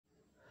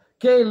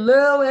Okay,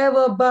 hello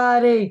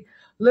everybody,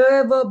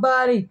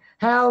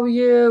 how are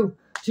you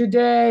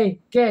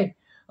today? Okay,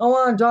 I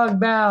want to talk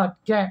about,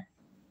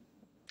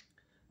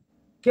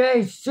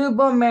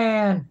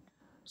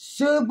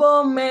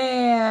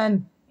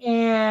 Superman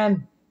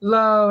and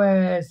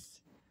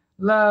Lois.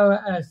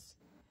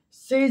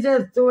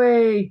 Season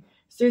 3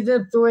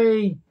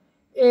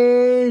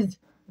 is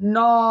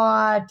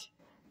not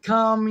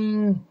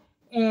coming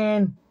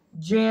in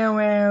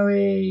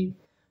January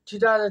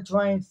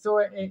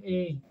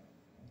 2023.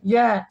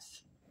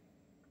 Yes,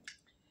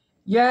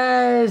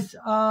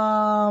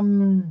 I,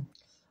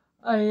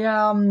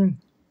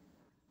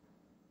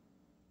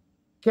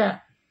 okay.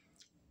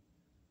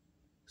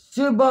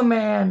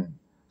 Superman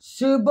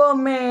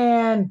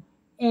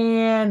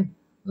and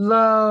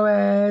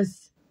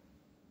Lois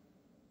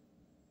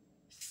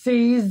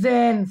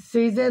season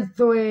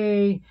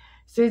 3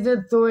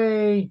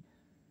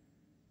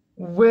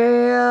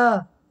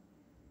 will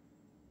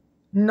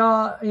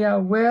not,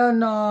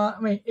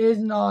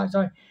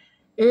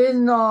 is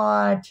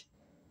not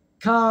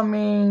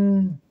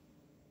coming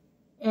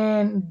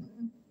in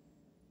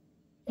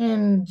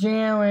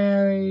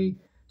January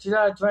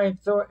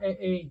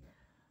 2023.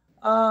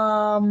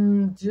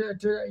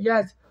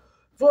 Yes,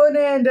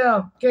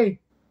 Fernando. Okay,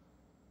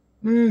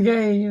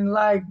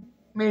 like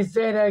me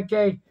said,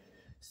 okay,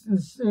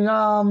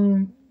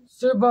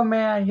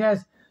 Superman,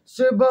 yes,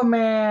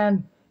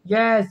 Superman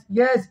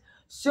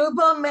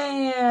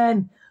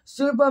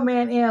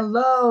and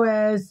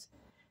Lois,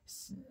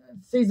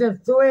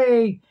 season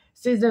 3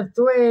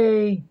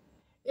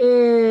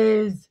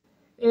 is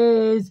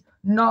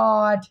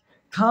not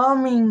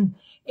coming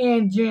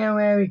in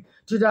January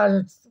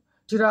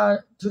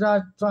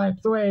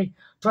 2023.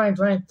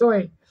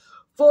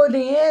 For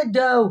the end,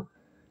 though,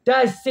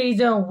 that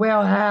season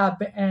will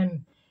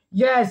happen.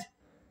 Yes,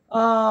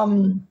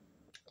 some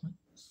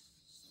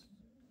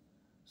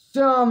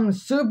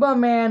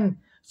Superman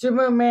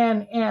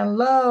and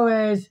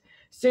Lois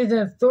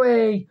season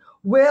 3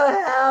 will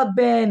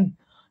happen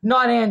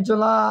not in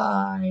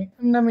July.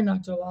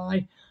 Not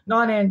July.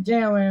 Not in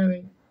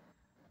January.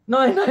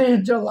 Not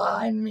in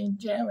July.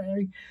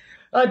 January.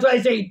 I try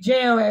to say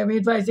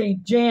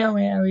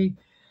January.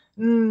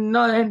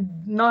 Not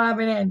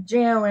happening in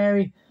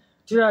January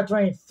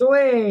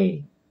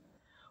 2023.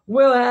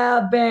 Will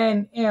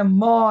happen in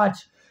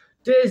March.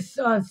 This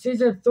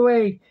season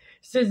 3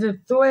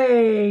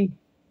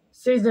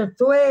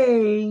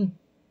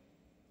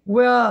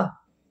 will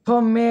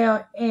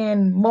premiere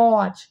in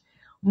March.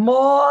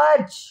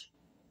 The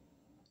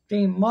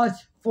March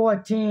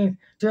 14th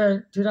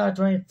to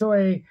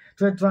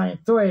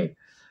 2023.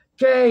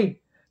 Okay,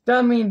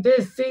 that means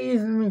this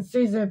season,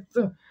 season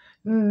 3,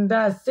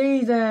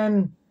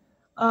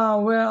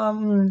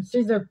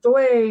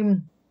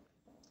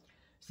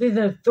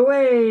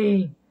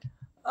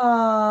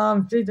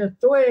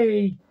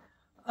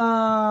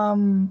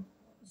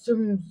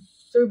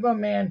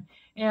 Superman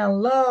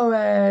and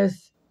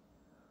Lois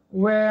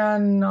were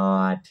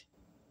not,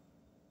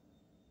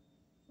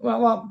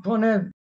 put it